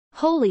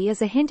Holi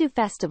is a Hindu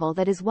festival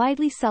that is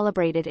widely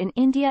celebrated in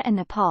India and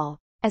Nepal,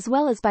 as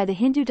well as by the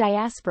Hindu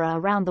diaspora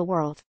around the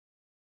world.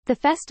 The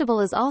festival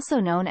is also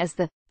known as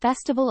the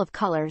Festival of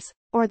Colors,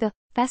 or the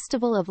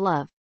Festival of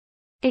Love.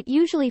 It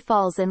usually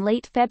falls in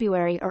late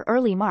February or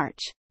early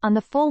March, on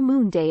the full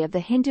moon day of the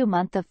Hindu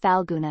month of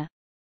Phalguna.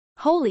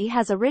 Holi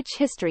has a rich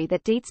history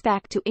that dates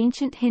back to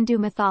ancient Hindu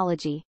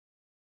mythology.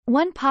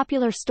 One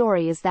popular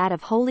story is that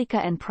of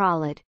Holika and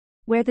Prahlad,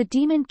 where the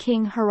demon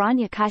king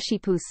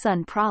Hiranyakashipu's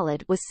son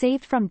Prahlad was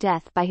saved from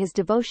death by his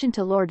devotion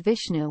to Lord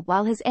Vishnu,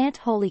 while his aunt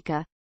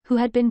Holika, who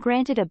had been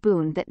granted a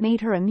boon that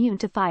made her immune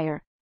to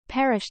fire,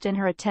 perished in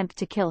her attempt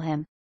to kill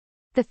him.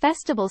 The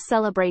festival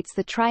celebrates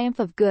the triumph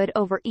of good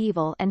over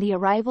evil and the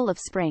arrival of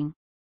spring.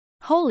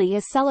 Holi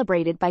is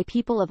celebrated by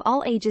people of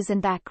all ages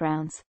and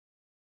backgrounds.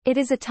 It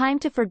is a time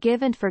to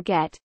forgive and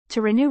forget,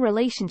 to renew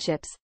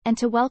relationships, and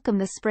to welcome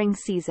the spring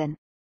season.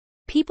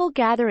 People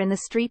gather in the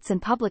streets and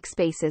public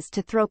spaces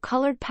to throw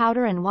colored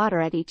powder and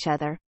water at each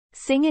other,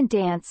 sing and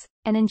dance,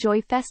 and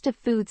enjoy festive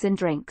foods and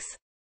drinks.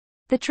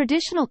 The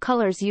traditional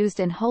colors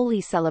used in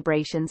Holi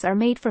celebrations are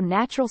made from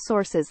natural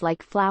sources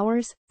like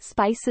flowers,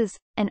 spices,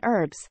 and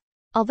herbs,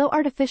 although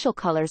artificial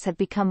colors have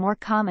become more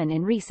common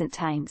in recent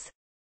times.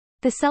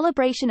 The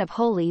celebration of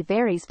Holi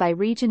varies by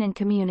region and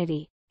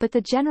community, but the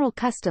general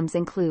customs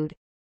include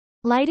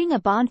lighting a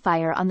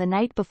bonfire on the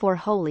night before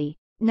Holi,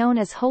 known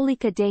as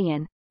Holika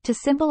Dayan, to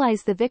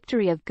symbolize the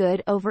victory of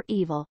good over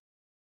evil.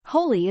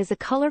 Holi is a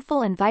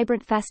colorful and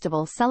vibrant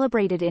festival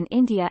celebrated in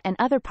India and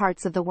other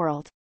parts of the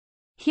world.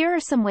 Here are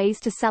some ways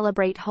to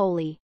celebrate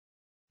Holi.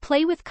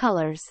 Play with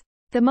colors.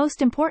 The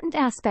most important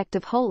aspect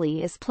of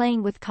Holi is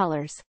playing with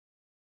colors.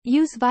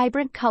 Use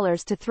vibrant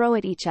colors to throw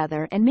at each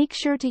other and make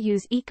sure to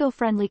use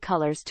eco-friendly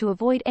colors to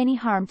avoid any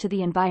harm to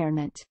the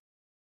environment.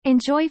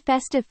 Enjoy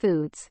festive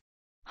foods.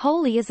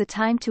 Holi is a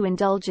time to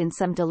indulge in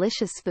some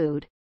delicious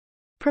food.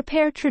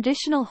 Prepare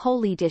traditional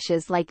Holi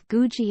dishes like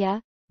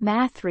gujia,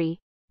 mathri,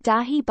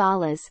 dahi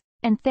balas,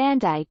 and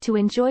thandai to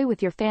enjoy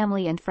with your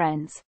family and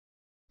friends.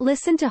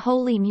 Listen to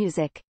Holi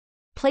music.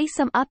 Play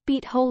some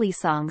upbeat Holi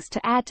songs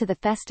to add to the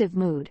festive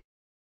mood.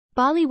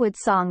 Bollywood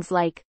songs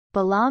like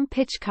Balam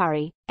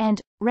Pichkari and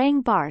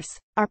Rang Bars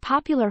are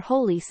popular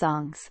Holi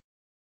songs.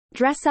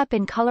 Dress up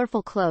in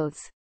colorful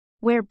clothes.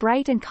 Wear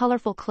bright and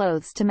colorful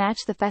clothes to match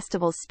the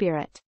festival's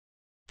spirit.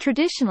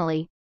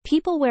 Traditionally,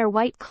 people wear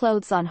white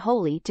clothes on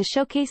Holi to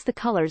showcase the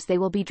colors they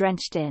will be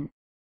drenched in.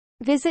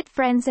 Visit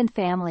friends and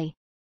family.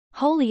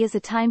 Holi is a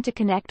time to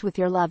connect with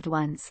your loved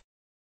ones.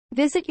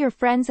 Visit your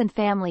friends and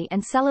family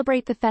and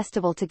celebrate the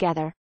festival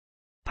together.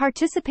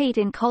 Participate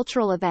in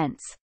cultural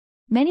events.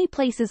 Many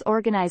places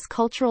organize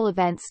cultural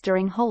events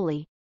during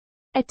Holi.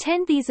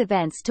 Attend these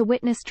events to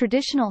witness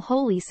traditional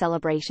Holi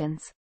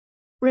celebrations.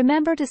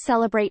 Remember to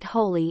celebrate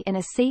Holi in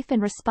a safe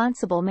and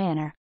responsible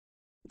manner.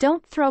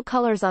 Don't throw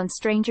colors on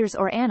strangers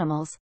or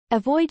animals,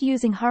 avoid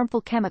using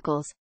harmful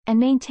chemicals, and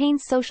maintain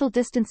social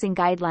distancing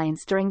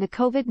guidelines during the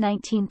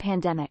COVID-19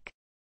 pandemic.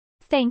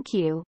 Thank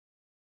you.